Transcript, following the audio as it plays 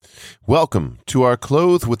Welcome to our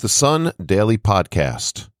Clothed with the Sun daily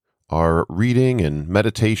podcast, our reading and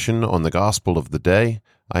meditation on the gospel of the day.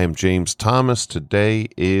 I am James Thomas. Today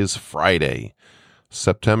is Friday,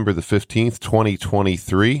 September the 15th,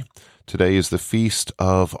 2023. Today is the feast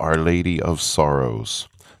of Our Lady of Sorrows.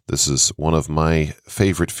 This is one of my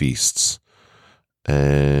favorite feasts.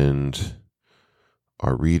 And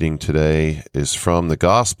our reading today is from the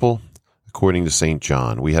gospel according to St.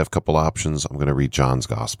 John. We have a couple options. I'm going to read John's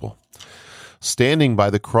gospel. Standing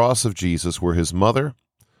by the cross of Jesus were his mother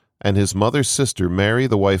and his mother's sister, Mary,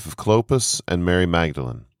 the wife of Clopas, and Mary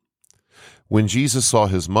Magdalene. When Jesus saw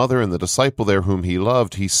his mother and the disciple there whom he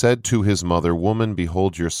loved, he said to his mother, "Woman,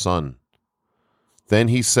 behold your son." Then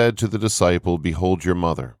he said to the disciple, "Behold your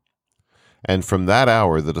mother." And from that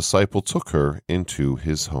hour the disciple took her into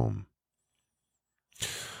his home.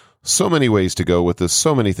 So many ways to go with this,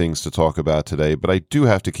 so many things to talk about today, but I do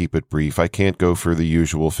have to keep it brief. I can't go for the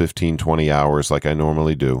usual 15, 20 hours like I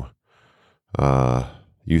normally do.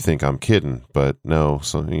 You think I'm kidding, but no.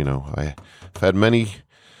 So, I've had many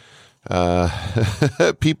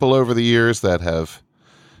people over the years that have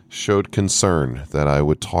showed concern that I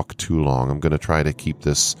would talk too long. I'm going to try to keep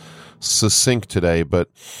this succinct today,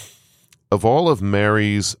 but of all of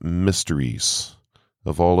Mary's mysteries,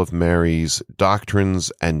 of all of Mary's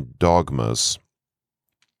doctrines and dogmas,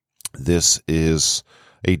 this is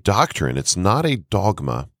a doctrine. It's not a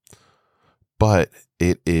dogma, but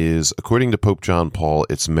it is, according to Pope John Paul,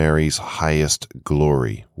 it's Mary's highest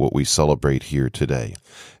glory, what we celebrate here today.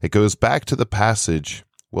 It goes back to the passage,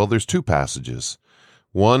 well, there's two passages.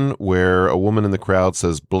 One where a woman in the crowd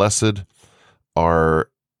says, "Blessed are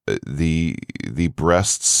the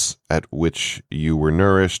breasts at which you were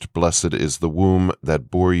nourished. Blessed is the womb that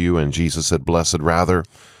bore you." And Jesus said, "Blessed rather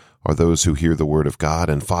are those who hear the word of God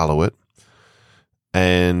and follow it."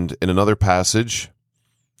 And in another passage,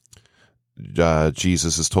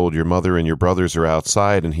 Jesus is told, "Your mother and your brothers are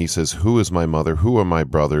outside." And he says, "Who is my mother? Who are my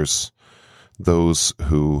brothers?" Those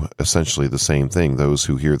who, essentially the same thing, those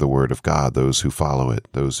who hear the word of God, those who follow it,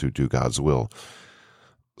 those who do God's will.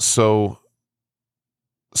 So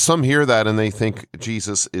some hear that and they think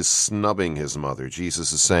Jesus is snubbing his mother.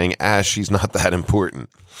 Jesus is saying, she's not that important.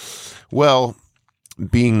 Well,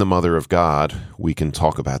 being the mother of God, we can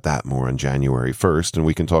talk about that more on January 1st, and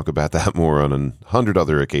we can talk about that more on 100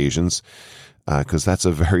 other occasions, because that's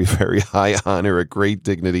a very, very high honor, a great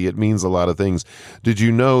dignity. It means a lot of things. Did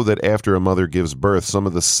you know that after a mother gives birth, some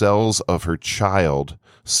of the cells of her child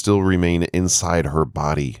still remain inside her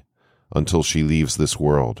body until she leaves this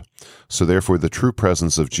world? So therefore, the true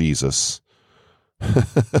presence of Jesus,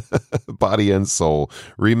 body and soul,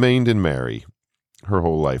 remained in Mary her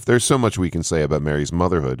whole life. There's so much we can say about Mary's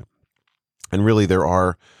motherhood. And really, there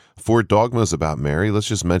are 4 dogmas about Mary. Let's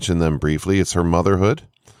just mention them briefly. It's her motherhood.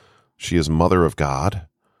 She is mother of God,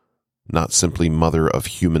 not simply mother of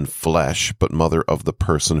human flesh, but mother of the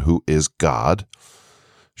person who is God.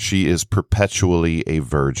 She is perpetually a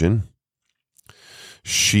virgin.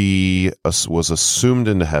 She was assumed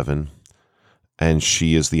into heaven, and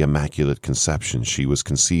she is the Immaculate Conception. She was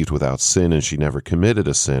conceived without sin, and she never committed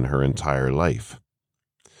a sin her entire life.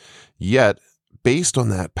 Yet, based on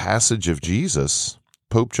that passage of Jesus,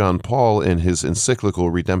 Pope John Paul, in his encyclical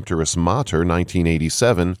Redemptoris Mater,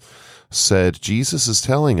 1987, said Jesus is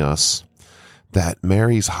telling us that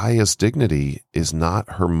Mary's highest dignity is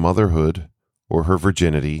not her motherhood or her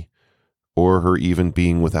virginity or her even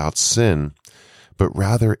being without sin, but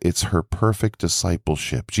rather it's her perfect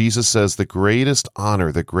discipleship. Jesus says the greatest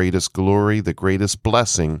honor, the greatest glory, the greatest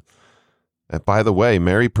blessing. And by the way,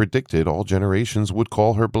 Mary predicted all generations would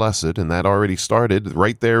call her blessed, and that already started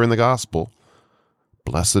right there in the gospel.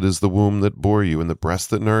 Blessed is the womb that bore you and the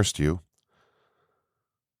breast that nursed you.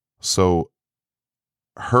 So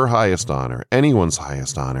her highest honor, anyone's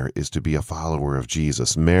highest honor, is to be a follower of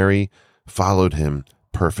Jesus. Mary followed him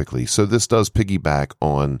perfectly. So this does piggyback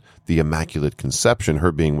on the Immaculate Conception,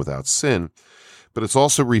 her being without sin, but it's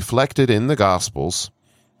also reflected in the Gospels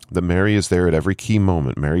that Mary is there at every key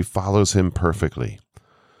moment. Mary follows him perfectly.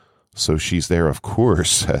 So she's there, of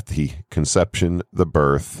course, at the conception, the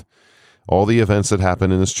birth, all the events that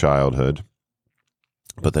happen in his childhood,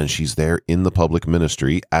 but then she's there in the public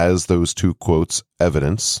ministry, as those 2 quotes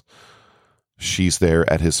evidence. She's there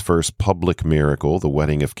at his first public miracle, the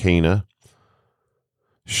wedding of Cana.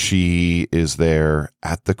 She is there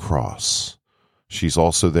at the cross. She's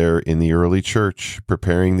also there in the early church,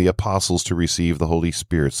 preparing the apostles to receive the Holy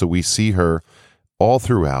Spirit. So we see her all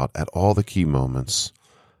throughout at all the key moments.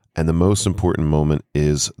 And the most important moment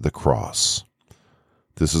is the cross.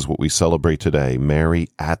 This is what we celebrate today, Mary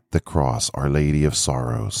at the cross, Our Lady of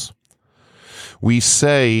Sorrows. We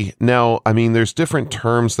say, now, I mean, there's different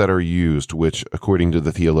terms that are used, which, according to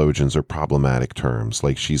the theologians, are problematic terms.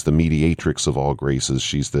 Like she's the mediatrix of all graces.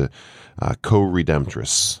 She's the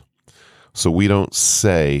co-redemptress. So we don't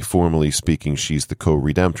say, formally speaking, she's the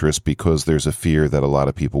co-redemptress because there's a fear that a lot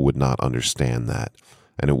of people would not understand that.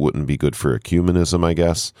 And it wouldn't be good for ecumenism, I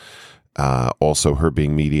guess. Also, her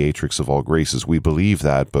being mediatrix of all graces. We believe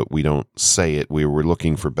that, but we don't say it. We were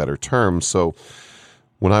looking for better terms. So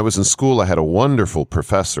when I was in school, I had a wonderful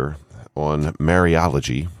professor on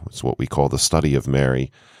Mariology. It's what we call the study of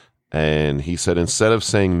Mary. And he said, instead of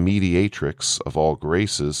saying mediatrix of all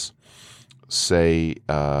graces, say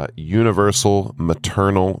universal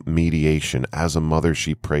maternal mediation. As a mother,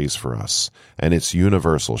 she prays for us. And it's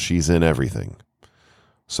universal. She's in everything.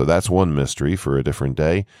 So that's one mystery for a different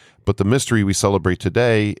day. But the mystery we celebrate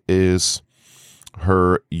today is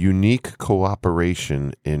her unique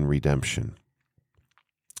cooperation in redemption.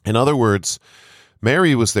 In other words,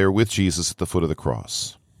 Mary was there with Jesus at the foot of the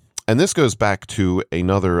cross. And this goes back to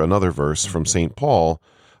another verse from St. Paul.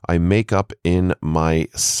 I make up in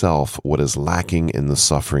myself what is lacking in the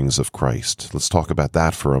sufferings of Christ. Let's talk about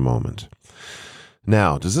that for a moment.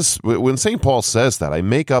 Now, when St. Paul says that, I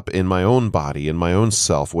make up in my own body, in my own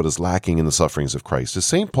self, what is lacking in the sufferings of Christ, is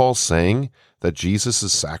St. Paul saying that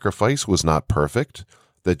Jesus' sacrifice was not perfect,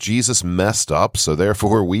 that Jesus messed up, so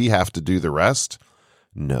therefore we have to do the rest?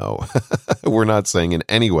 No, we're not saying in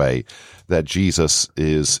any way that Jesus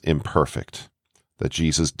is imperfect, that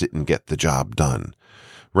Jesus didn't get the job done.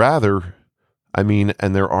 Rather,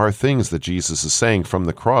 and there are things that Jesus is saying from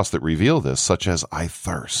the cross that reveal this, such as, I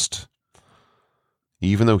thirst.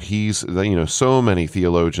 Even though so many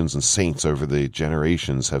theologians and saints over the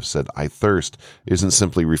generations have said, I thirst, isn't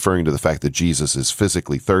simply referring to the fact that Jesus is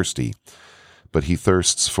physically thirsty, but he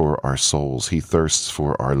thirsts for our souls. He thirsts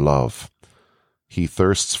for our love. He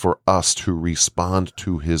thirsts for us to respond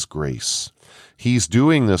to his grace. He's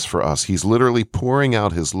doing this for us. He's literally pouring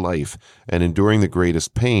out his life and enduring the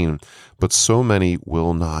greatest pain, but so many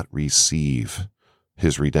will not receive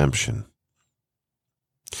his redemption.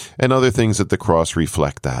 And other things at the cross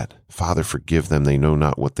reflect that. Father, forgive them. They know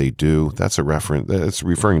not what they do. That's it's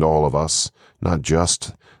referring to all of us, not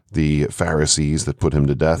just the Pharisees that put him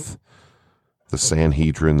to death, the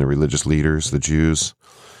Sanhedrin, the religious leaders, the Jews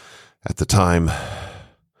at the time.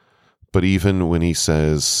 But even when he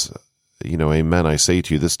says, amen, I say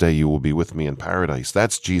to you, this day you will be with me in paradise.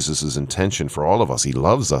 That's Jesus' intention for all of us. He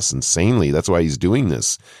loves us insanely. That's why he's doing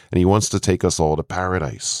this. And he wants to take us all to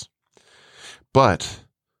paradise. But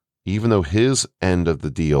even though his end of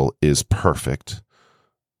the deal is perfect,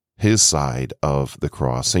 his side of the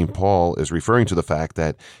cross, St. Paul is referring to the fact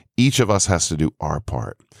that each of us has to do our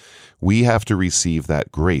part. We have to receive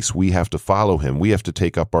that grace. We have to follow him. We have to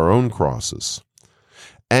take up our own crosses.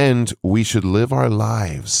 And we should live our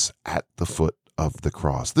lives at the foot of the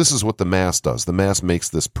cross. This is what the Mass does. The Mass makes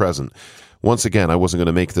this present. Once again, I wasn't going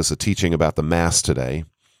to make this a teaching about the Mass today,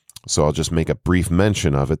 so I'll just make a brief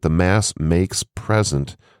mention of it. The Mass makes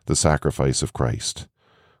present the sacrifice of Christ.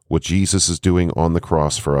 What Jesus is doing on the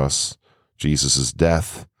cross for us, Jesus'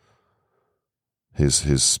 death,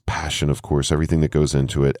 his passion, of course, everything that goes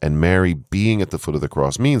into it, and Mary being at the foot of the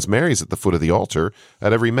cross means Mary's at the foot of the altar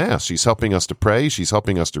at every Mass. She's helping us to pray. She's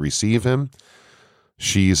helping us to receive him.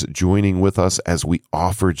 She's joining with us as we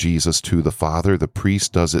offer Jesus to the Father. The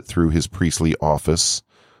priest does it through his priestly office.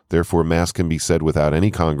 Therefore, Mass can be said without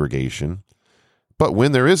any congregation. But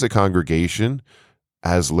when there is a congregation,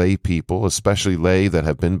 as lay people, especially lay that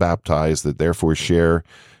have been baptized, that therefore share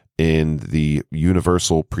in the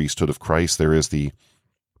universal priesthood of Christ, there is the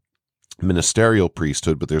ministerial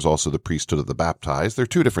priesthood, but there's also the priesthood of the baptized. They're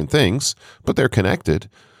two different things, but they're connected.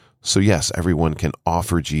 So yes, everyone can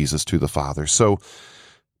offer Jesus to the Father. So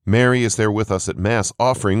Mary is there with us at Mass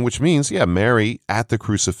offering, which means, Mary at the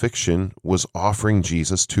crucifixion was offering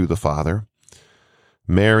Jesus to the Father.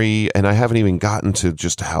 Mary, and I haven't even gotten to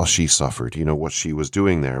just how she suffered, what she was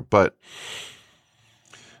doing there, but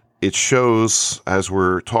it shows, as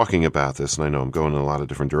we're talking about this, and I know I'm going in a lot of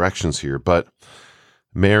different directions here, but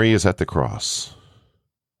Mary is at the cross.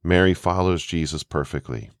 Mary follows Jesus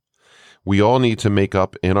perfectly. We all need to make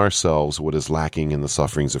up in ourselves what is lacking in the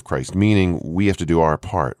sufferings of Christ, meaning we have to do our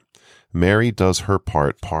part. Mary does her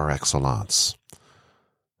part par excellence.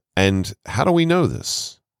 And how do we know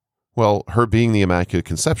this? Well, her being the Immaculate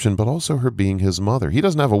Conception, but also her being his mother. He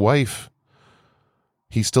doesn't have a wife.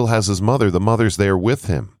 He still has his mother. The mother's there with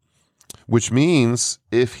him. Which means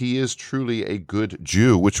if he is truly a good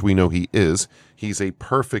Jew, which we know he is, he's a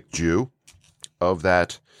perfect Jew of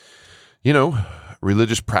that,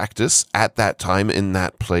 religious practice at that time in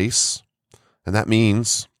that place. And that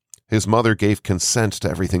means His mother gave consent to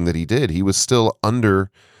everything that he did. He was still under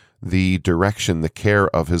the direction, the care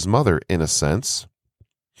of his mother, in a sense.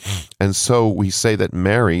 And so we say that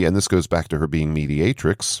Mary, and this goes back to her being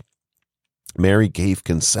mediatrix, Mary gave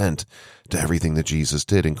consent to everything that Jesus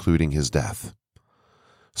did, including his death.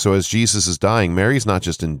 So as Jesus is dying, Mary's not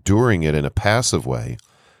just enduring it in a passive way.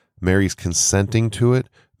 Mary's consenting to it.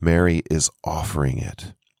 Mary is offering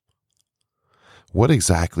it. What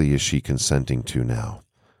exactly is she consenting to now?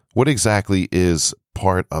 What exactly is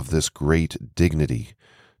part of this great dignity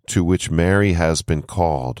to which Mary has been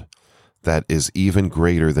called that is even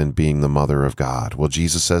greater than being the mother of God? Well,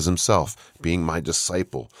 Jesus says himself, being my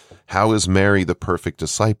disciple. How is Mary the perfect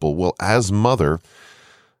disciple? Well, as mother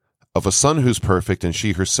of a son who's perfect and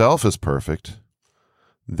she herself is perfect,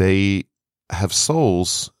 they have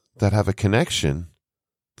souls that have a connection.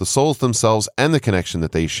 The souls themselves and the connection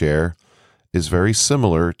that they share is very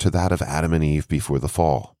similar to that of Adam and Eve before the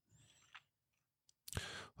fall.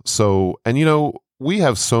 So, and we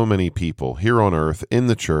have so many people here on earth, in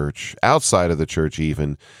the church, outside of the church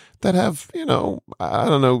even, that have, I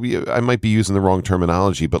don't know, I might be using the wrong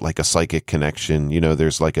terminology, but like a psychic connection.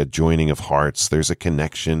 There's like a joining of hearts. There's a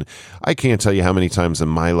connection. I can't tell you how many times in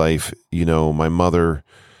my life, my mother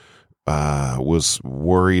was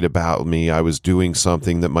worried about me. I was doing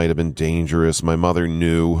something that might have been dangerous. My mother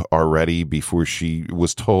knew already before she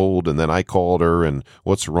was told, and then I called her and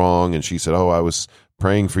what's wrong? And she said, I was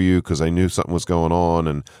praying for you because I knew something was going on.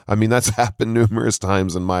 And I mean, that's happened numerous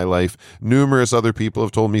times in my life. Numerous other people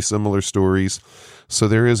have told me similar stories. So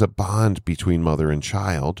there is a bond between mother and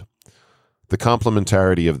child. The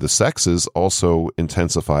complementarity of the sexes also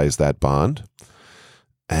intensifies that bond.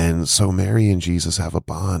 And so Mary and Jesus have a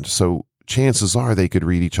bond. So chances are they could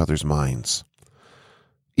read each other's minds.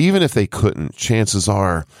 Even if they couldn't, chances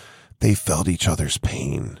are they felt each other's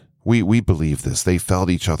pain. We believe this. They felt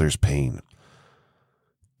each other's pain.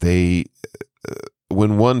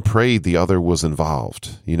 When one prayed, the other was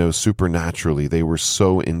involved. Supernaturally, they were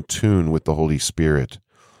so in tune with the Holy Spirit.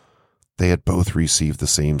 They had both received the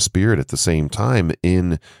same Spirit at the same time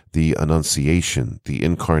in the Annunciation, the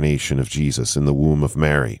incarnation of Jesus in the womb of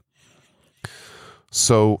Mary.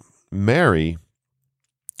 So Mary,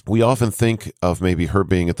 we often think of maybe her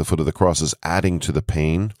being at the foot of the cross as adding to the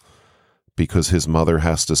pain because his mother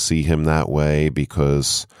has to see him that way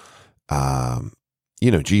because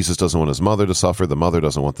Jesus doesn't want his mother to suffer. The mother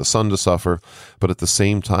doesn't want the son to suffer. But at the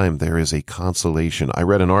same time, there is a consolation. I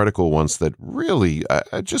read an article once that really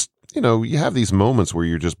you have these moments where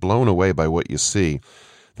you're just blown away by what you see.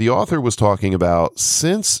 The author was talking about,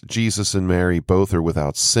 since Jesus and Mary both are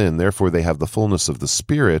without sin, therefore they have the fullness of the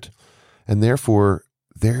Spirit, and therefore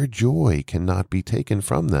their joy cannot be taken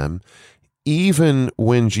from them, even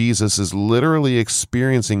when Jesus is literally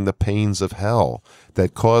experiencing the pains of hell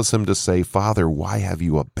that cause him to say, Father, why have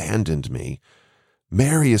you abandoned me?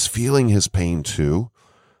 Mary is feeling his pain too.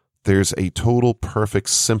 There's a total perfect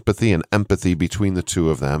sympathy and empathy between the two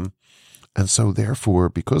of them. And so therefore,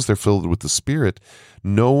 because they're filled with the Spirit,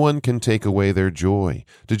 no one can take away their joy.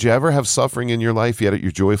 Did you ever have suffering in your life, yet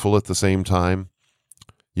you're joyful at the same time?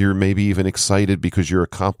 You're maybe even excited because you're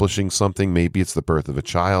accomplishing something. Maybe it's the birth of a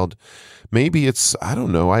child. Maybe it's, I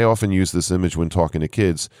don't know, I often use this image when talking to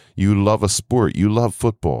kids. You love a sport. You love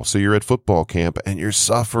football. So you're at football camp and you're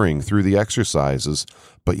suffering through the exercises,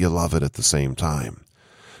 but you love it at the same time.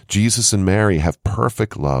 Jesus and Mary have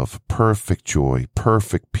perfect love, perfect joy,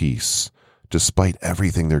 perfect peace, despite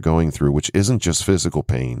everything they're going through, which isn't just physical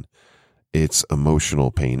pain. It's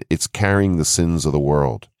emotional pain. It's carrying the sins of the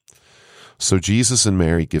world. So Jesus and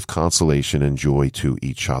Mary give consolation and joy to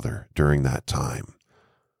each other during that time.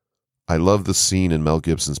 I love the scene in Mel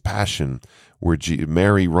Gibson's Passion where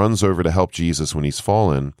Mary runs over to help Jesus when he's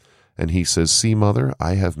fallen, and he says, "See, Mother,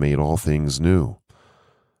 I have made all things new."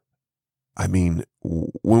 I mean,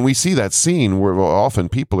 when we see that scene where often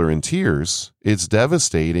people are in tears, it's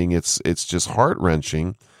devastating. It's just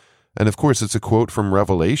heart-wrenching. And of course, it's a quote from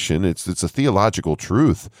Revelation. It's a theological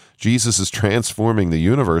truth. Jesus is transforming the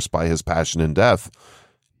universe by his passion and death.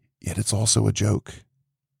 Yet it's also a joke.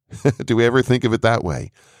 Do we ever think of it that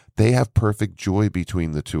way? They have perfect joy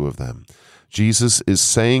between the two of them. Jesus is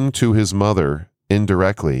saying to his mother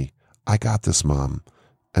indirectly, I got this, Mom.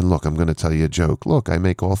 And look, I'm going to tell you a joke. Look, I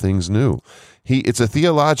make all things new. It's a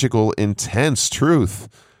theological, intense truth.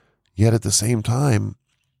 Yet at the same time,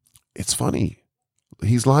 it's funny.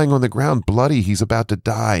 He's lying on the ground, bloody. He's about to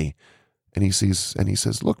die. And he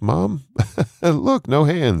says, look, Mom, look, no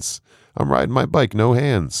hands. I'm riding my bike, no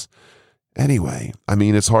hands. Anyway, I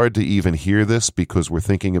mean, it's hard to even hear this because we're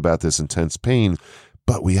thinking about this intense pain,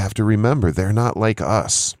 but we have to remember they're not like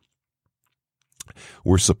us.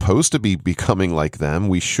 We're supposed to be becoming like them.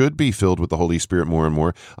 We should be filled with the Holy Spirit more and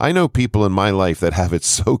more. I know people in my life that have it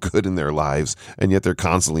so good in their lives, and yet they're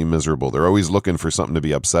constantly miserable. They're always looking for something to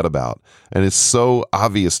be upset about. And it's so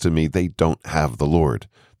obvious to me they don't have the Lord.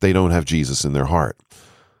 They don't have Jesus in their heart.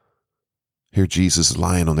 Here Jesus is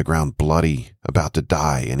lying on the ground, bloody, about to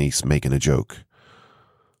die, and he's making a joke.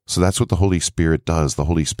 So that's what the Holy Spirit does. The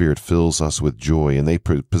Holy Spirit fills us with joy, and they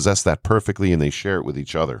possess that perfectly, and they share it with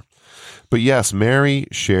each other. But yes, Mary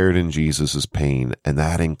shared in Jesus' pain, and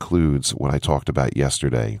that includes what I talked about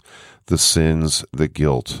yesterday, the sins, the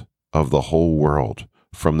guilt of the whole world,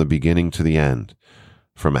 from the beginning to the end,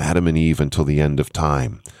 from Adam and Eve until the end of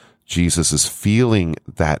time. Jesus is feeling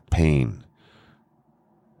that pain.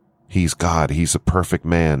 He's God. He's a perfect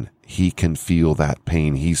man. He can feel that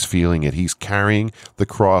pain. He's feeling it. He's carrying the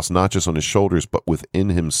cross, not just on his shoulders, but within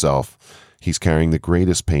himself. He's carrying the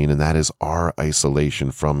greatest pain, and that is our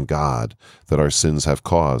isolation from God that our sins have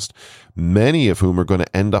caused, many of whom are going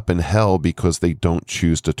to end up in hell because they don't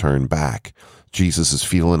choose to turn back. Jesus is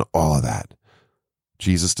feeling all of that.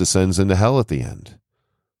 Jesus descends into hell at the end.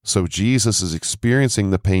 So Jesus is experiencing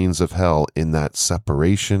the pains of hell in that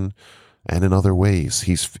separation and in other ways.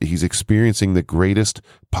 He's experiencing the greatest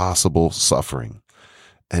possible suffering,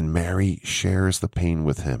 and Mary shares the pain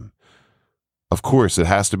with him. Of course, it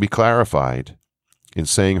has to be clarified in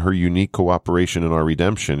saying her unique cooperation in our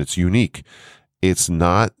redemption. It's unique. It's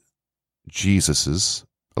not Jesus's.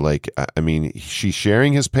 She's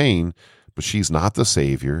sharing his pain, but she's not the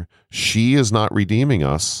Savior. She is not redeeming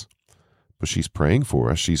us, but she's praying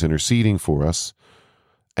for us. She's interceding for us.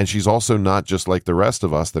 And she's also not just like the rest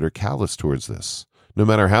of us that are callous towards this. No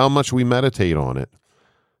matter how much we meditate on it,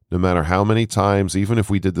 no matter how many times, even if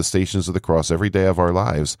we did the Stations of the Cross every day of our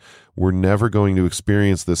lives, we're never going to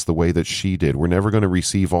experience this the way that she did. We're never going to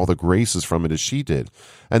receive all the graces from it as she did.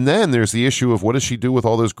 And then there's the issue of what does she do with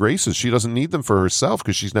all those graces? She doesn't need them for herself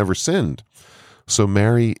because she's never sinned. So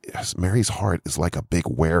Mary's heart is like a big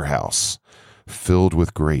warehouse filled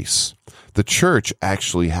with grace. The church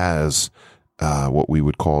actually has what we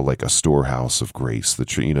would call like a storehouse of grace.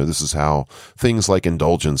 This is how things like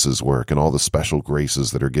indulgences work and all the special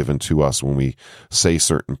graces that are given to us when we say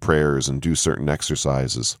certain prayers and do certain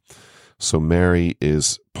exercises. So Mary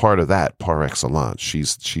is part of that par excellence.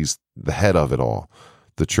 She's the head of it all.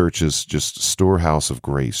 The church is just a storehouse of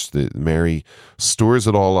grace. Mary stores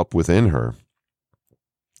it all up within her,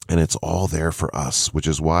 and it's all there for us, which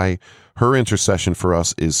is why her intercession for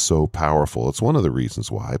us is so powerful. It's one of the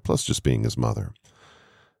reasons why, plus just being his mother.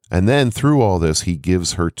 And then through all this, he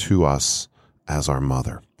gives her to us as our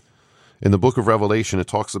mother. In the book of Revelation, it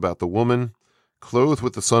talks about the woman clothed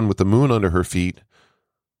with the sun, with the moon under her feet,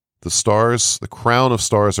 the stars, the crown of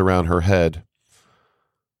stars around her head,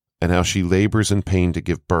 and how she labors in pain to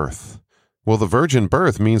give birth. Well, the virgin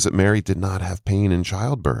birth means that Mary did not have pain in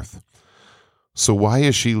childbirth. So why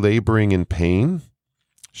is she laboring in pain?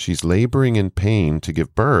 She's laboring in pain to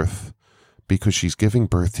give birth because she's giving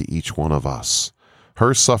birth to each one of us.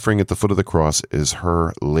 Her suffering at the foot of the cross is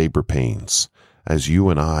her labor pains as you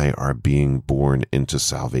and I are being born into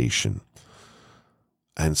salvation.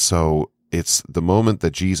 And so it's the moment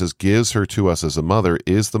that Jesus gives her to us as a mother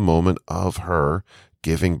is the moment of her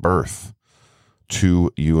giving birth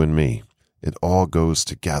to you and me. It all goes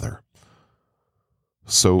together.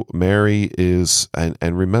 So Mary is, and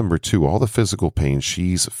remember too, all the physical pain,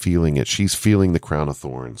 she's feeling it. She's feeling the crown of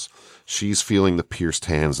thorns. She's feeling the pierced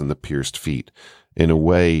hands and the pierced feet in a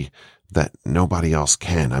way that nobody else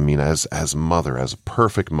can. I mean, as mother, as a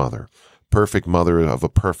perfect mother of a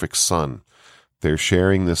perfect son, they're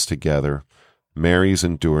sharing this together. Mary's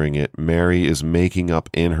enduring it. Mary is making up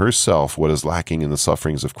in herself what is lacking in the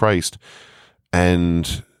sufferings of Christ,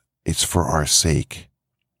 and it's for our sake.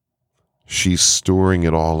 She's storing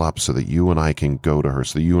it all up so that you and I can go to her,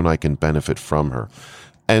 so that you and I can benefit from her.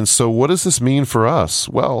 And so what does this mean for us?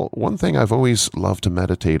 Well, one thing I've always loved to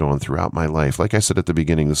meditate on throughout my life, like I said at the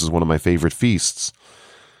beginning, this is one of my favorite feasts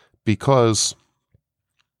because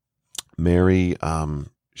Mary,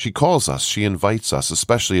 she calls us, she invites us,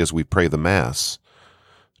 especially as we pray the Mass,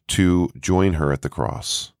 to join her at the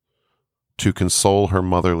cross, to console her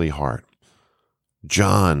motherly heart.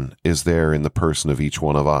 John is there in the person of each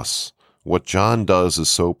one of us. What John does is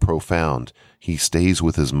so profound. He stays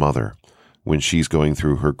with his mother when she's going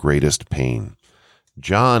through her greatest pain.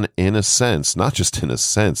 John, in a sense, not just in a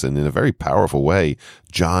sense, and in a very powerful way,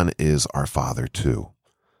 John is our father too.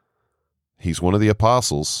 He's one of the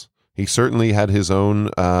apostles. He certainly had his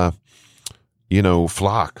own,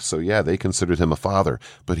 flock. So yeah, they considered him a father,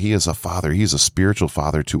 but he is a father. He's a spiritual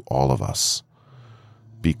father to all of us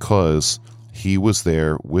because He was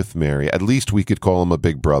there with Mary. At least we could call him a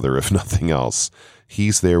big brother, if nothing else.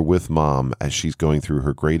 He's there with Mom as she's going through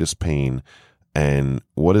her greatest pain. And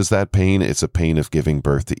what is that pain? It's a pain of giving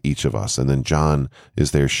birth to each of us. And then John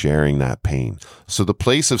is there sharing that pain. So the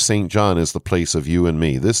place of St. John is the place of you and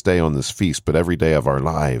me, this day on this feast, but every day of our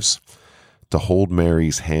lives, to hold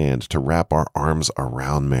Mary's hand, to wrap our arms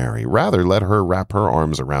around Mary. Rather, let her wrap her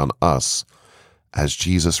arms around us as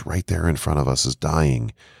Jesus right there in front of us is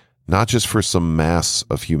dying, not just for some mass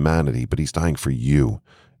of humanity, but he's dying for you.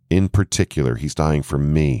 In particular, he's dying for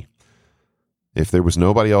me. If there was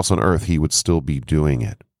nobody else on earth, he would still be doing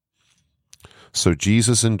it. So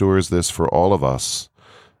Jesus endures this for all of us,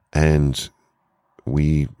 and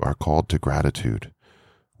we are called to gratitude.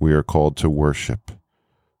 We are called to worship.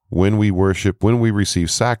 When we worship, when we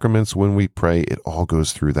receive sacraments, when we pray, it all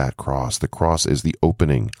goes through that cross. The cross is the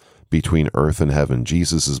opening between earth and heaven.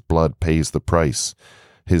 Jesus' blood pays the price.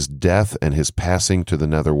 His death and his passing to the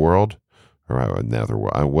netherworld, or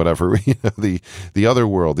netherworld, whatever, the other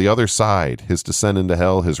world, the other side, his descent into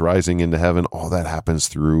hell, his rising into heaven, all that happens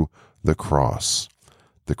through the cross.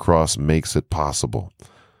 The cross makes it possible.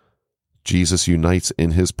 Jesus unites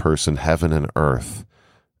in his person heaven and earth,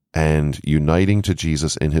 and uniting to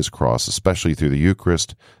Jesus in his cross, especially through the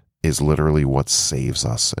Eucharist, is literally what saves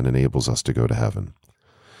us and enables us to go to heaven.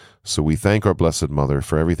 So we thank our Blessed Mother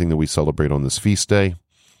for everything that we celebrate on this feast day.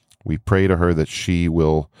 We pray to her that she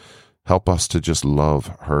will help us to just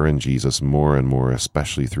love her and Jesus more and more,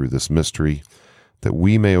 especially through this mystery, that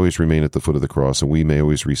we may always remain at the foot of the cross and we may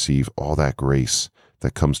always receive all that grace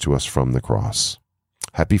that comes to us from the cross.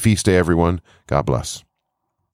 Happy feast day, everyone. God bless.